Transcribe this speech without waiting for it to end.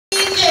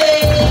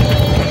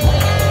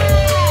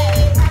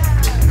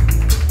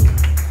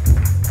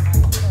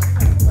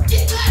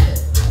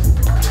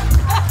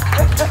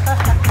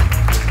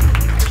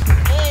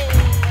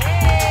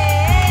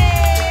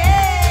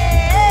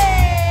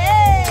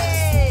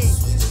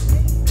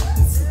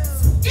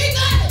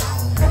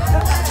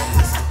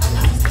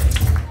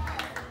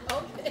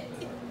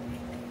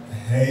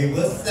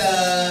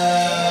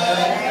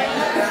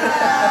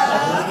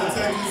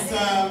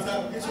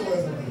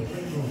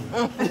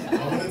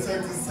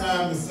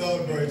time to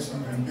celebrate you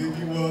and big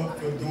you up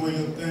for doing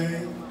your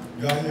thing.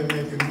 You out here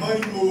making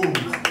money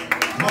moves.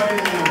 Money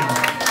moves.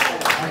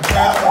 I'm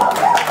proud of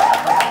you.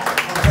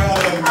 I'm proud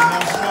of you. And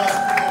I'm sure I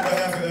speak on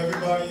behalf of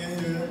everybody in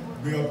here.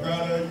 We are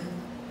proud of you.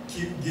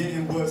 Keep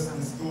getting what's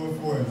in store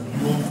for you. You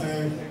know what I'm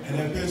saying? And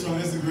that picture on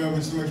Instagram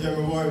with you and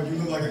Kevin Hart, you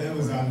look like an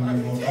Amazon man.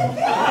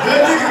 That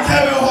nigga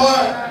Kevin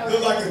Hart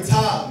look like a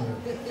toddler.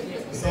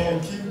 So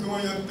keep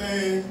doing your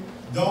thing.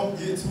 Don't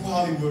get too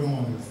Hollywood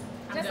on us.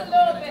 Just a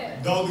little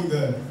bit. Don't do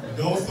that.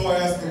 Don't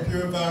start asking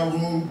purified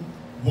room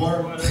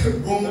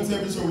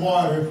temperature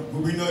water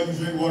when we know you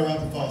drink water out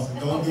the faucet.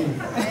 Don't do it.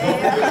 Don't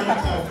forget where you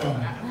come from.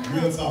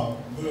 Real talk.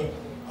 But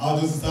I'll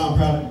just sound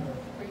proud of you.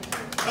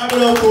 Clap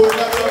it up, boy.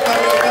 Clap it up, clap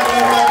it up, clap it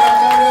up, clap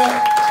it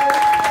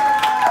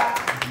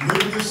up.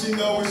 Little does she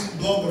know when she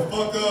blow the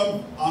fuck up,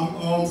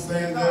 I'm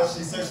saying that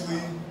she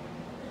sexually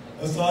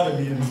assaulted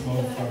me in this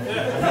motherfucker.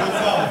 Real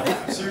talk.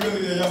 She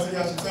really did. Y'all see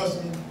how she touched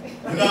me?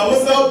 You know,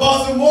 what's up,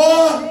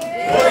 Baltimore?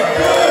 What's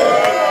good?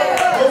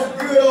 What's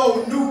good,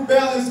 old New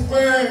Balance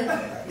wearing,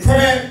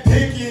 crab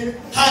picking,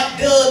 hot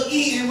dog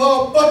eating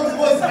motherfuckers?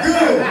 What's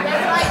good?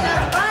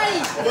 That's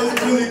right.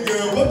 What's really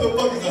good? What the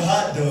fuck is a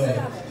hot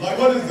dog? Like,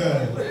 what is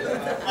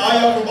that? Are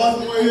y'all from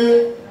Baltimore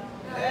here?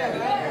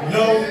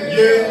 No?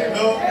 Yeah?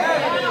 No?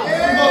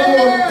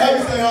 Baltimore, how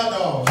you say hot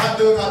dog? Hot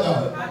dog, hot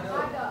dog.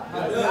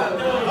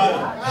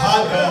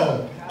 Hot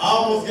dog. I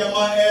almost got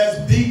my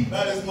ass beat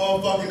by this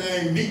motherfucker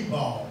named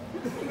Meatball.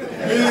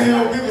 Me and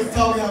him, we was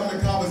talking, having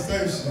a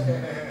conversation,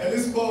 and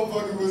this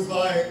motherfucker was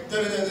like,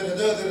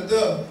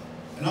 da-da-da-da-da-da-da-da.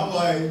 And I'm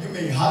like, you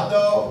mean hot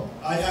dog?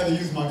 I had to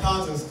use my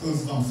context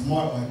clues because I'm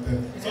smart like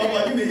that. So I'm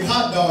like, you mean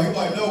hot dog? He's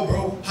like, no,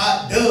 bro,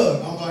 hot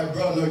dog. I'm like,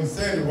 bro, no, you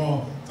said it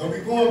wrong. So we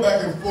going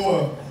back and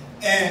forth,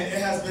 and it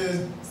has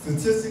been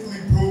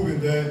statistically proven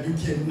that you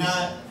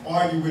cannot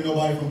argue with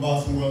nobody from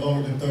Baltimore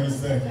longer than 30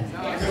 seconds.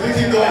 Because it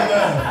can go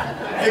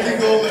left. It can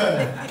go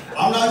left.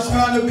 I'm not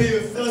trying to be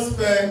a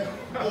suspect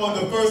on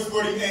the first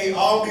 48,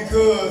 all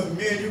because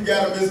me and you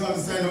got a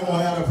misunderstanding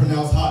on how to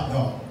pronounce hot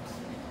dog.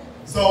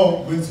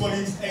 So when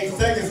 28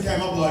 seconds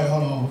came, I'm like,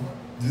 hold on.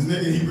 This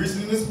nigga, he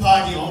reaching in his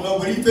pocket. I don't know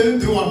what he finna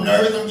do. I'm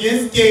nervous. I'm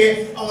getting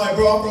scared. I'm like,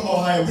 bro, I'm from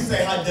Ohio. We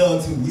say hot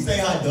dog too. We say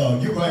hot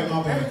dog. You're right,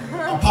 my bad.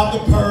 I popped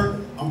the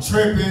perk. I'm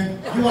tripping.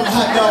 You want a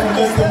hot dog from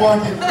Lexington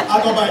Market?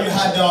 I'll go buy you a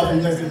hot dog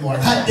from Lexington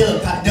Market. Hot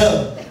dog, hot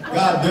dog.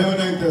 God damn, it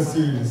ain't that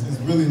serious. It's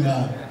really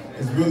not.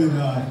 It's really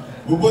not.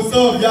 Well, what's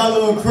up, y'all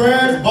little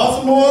crabs?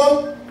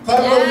 Baltimore? Clap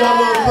up, y'all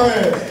little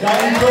crabs. Y'all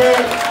eat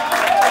crabs?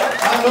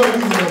 I know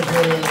you little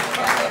crabs.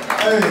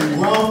 Hey,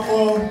 where I'm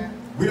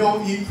from, we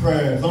don't eat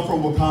crabs. I'm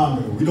from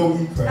Wakanda. We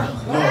don't eat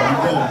crabs. No, we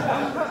don't.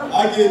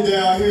 I get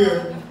down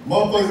here,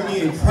 motherfuckers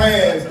eating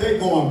crabs, they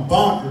going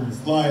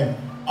bonkers. Like,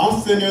 I'm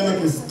sitting there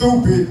looking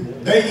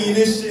stupid. They eating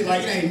this shit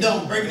like it ain't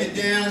nothing, breaking it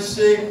down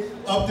shit.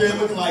 Up there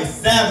looking like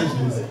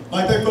savages.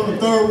 Like they from the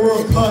third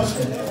world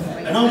country.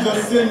 And I'm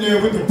just sitting there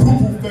with the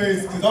poo-poo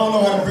face because I don't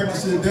know how to break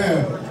this shit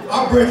down.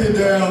 I break it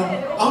down.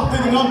 I'm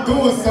thinking I'm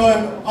doing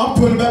something. I'm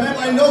putting it back. They're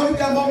like, no, you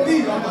got more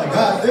meat. I'm like,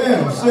 God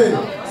damn, shit.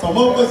 So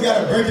motherfuckers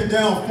gotta break it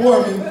down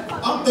for me.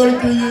 I'm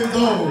 33 years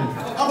old.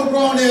 I'm a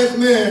grown ass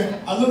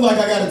man. I look like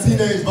I got a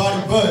teenage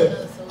body,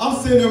 but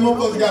I'm sitting there,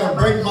 motherfuckers gotta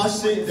break my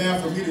shit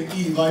down for me to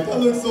eat. Like, that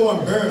looks so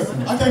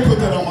embarrassing. I can't put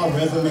that on my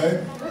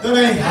resume. That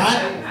ain't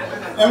hot.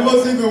 And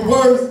what's even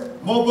worse,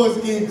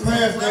 motherfuckers eating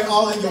crabs, they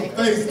all in your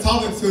face,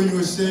 talking to you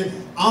and shit.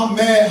 I'm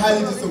mad,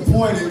 highly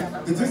disappointed,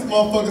 that this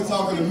motherfucker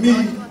talking to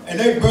me, and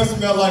they breath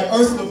smell like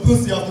Ursula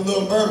pussy off the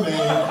Little Mermaid. And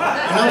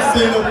I'm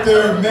sitting up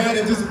there mad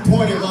and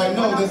disappointed, like,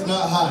 no, that's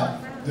not hot.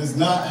 That's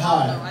not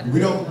hot. We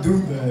don't do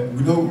that.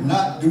 We don't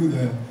not do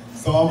that.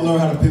 So I'm gonna learn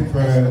how to pick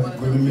crabs,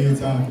 but in the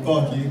meantime,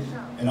 fuck you.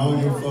 And I don't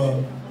give a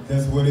fuck.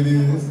 That's what it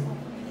is.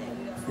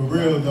 For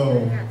real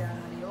though.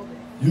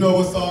 You know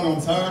what song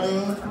I'm tired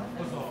of?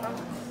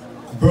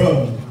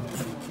 Bruh.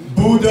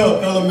 Booed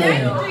Up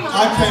Element.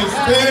 I can't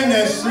stand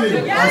that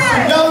shit.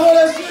 Y'all know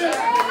that shit?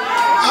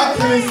 I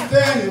can't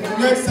stand it. The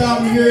next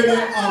time you hear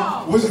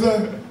that, what's that?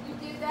 You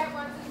did that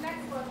one to the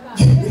next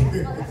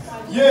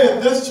one. Yeah,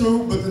 that's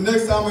true. But the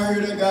next time I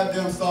hear that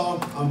goddamn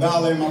song, I'm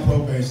violating my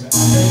probation. I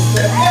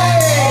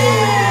can't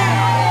stand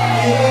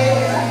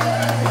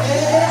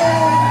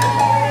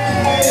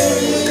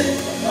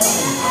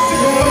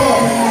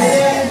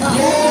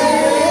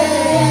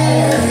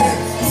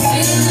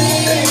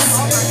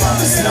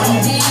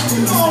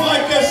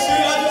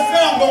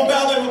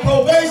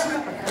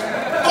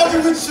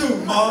with you,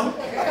 Mom.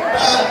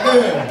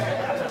 Goddamn.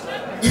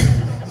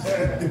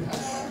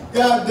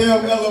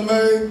 Goddamn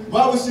LMA.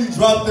 Why would she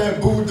drop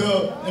that booed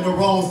up in the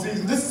wrong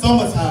season? This is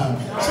summertime.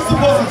 She's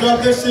supposed to drop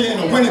that shit in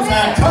the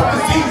wintertime, couple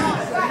seasons.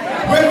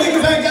 When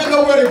niggas ain't got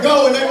nowhere to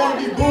go and they want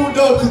to be booed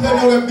up because they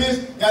know that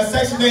bitch got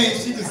Section 8 and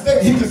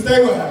he can stay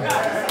with her.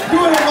 You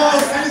in the wrong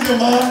season,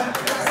 Mom.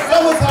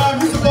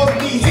 Summertime, you supposed to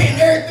be hitting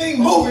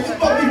everything moving. You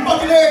supposed to be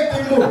fucking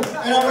everything moving.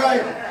 Ain't that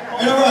right?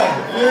 Ain't that right?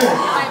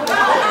 Yeah.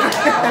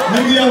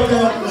 Maybe out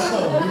there after the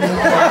show.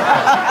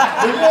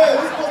 But yeah,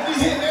 we're supposed to be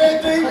hitting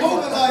everything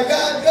moving like,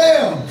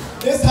 goddamn.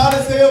 It's hot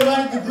as hell,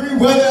 90-degree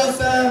weather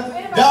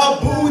outside. Y'all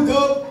booed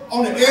up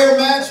on the air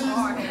mattress.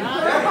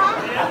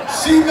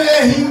 She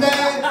mad, he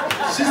mad.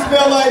 She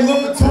smell like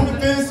little tuna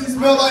fish. She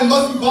smell like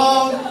musky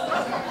balls.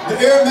 The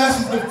air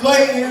mattress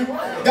deflating.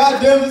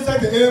 God damn, let's take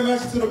the air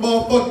mattress to the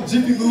motherfucking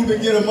Jiffy Lube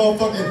and get a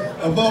motherfucking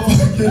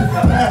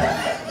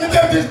get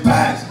that bitch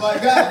patched.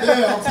 Like,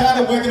 goddamn, I'm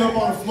tired of waking up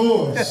on the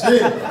floor.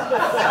 Shit.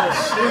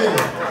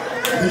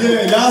 But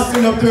yeah, y'all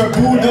sitting up there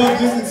booed up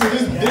listening to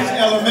this bitch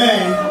LMA.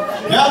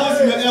 Y'all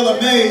listen to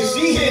LMA.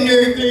 She hitting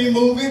everything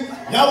moving.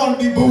 Y'all want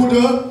to be booed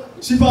up.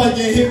 She probably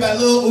getting hit by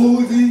Lil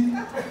Uzi.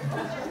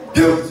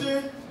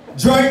 Future.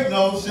 Drake,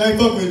 no, she ain't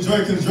fucking with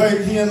Drake, cause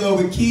Drake, he in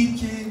love with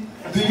Kiki.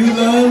 Do you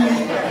love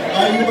me?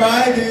 Are you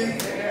riding?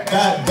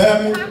 God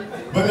damn it.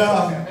 But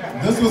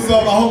this what's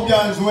up. I hope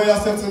y'all enjoy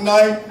yourself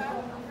tonight.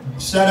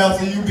 Shout out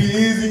to You Be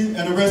Easy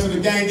and the rest of the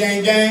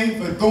gang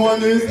for doing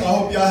this. I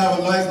hope y'all have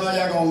a nice night.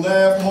 Y'all gonna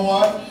laugh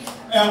hard.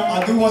 And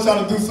I do want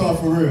y'all to do something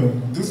for real.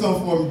 Do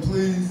something for me,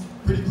 please.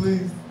 Pretty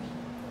please.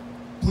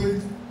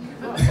 Please.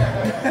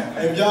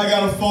 If y'all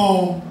got a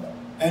phone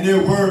and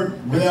it work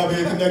without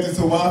being connected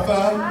to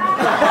Wi-Fi.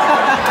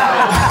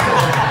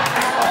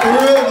 For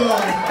real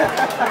though.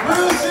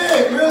 Real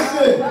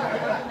shit.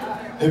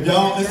 If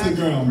y'all on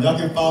Instagram, y'all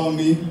can follow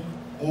me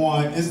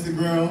on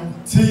Instagram,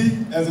 T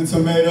as in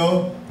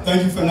tomato.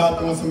 Thank you for not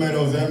throwing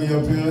tomatoes at me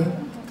up here.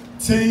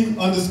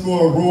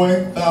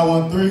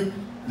 T_Roy513.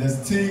 That's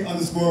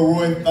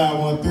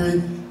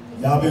T_Roy513.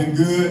 Y'all been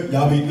good,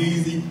 y'all been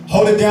easy.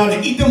 Hold it down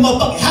and eat them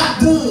motherfucking hot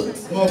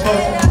dogs,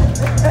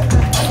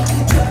 motherfucker.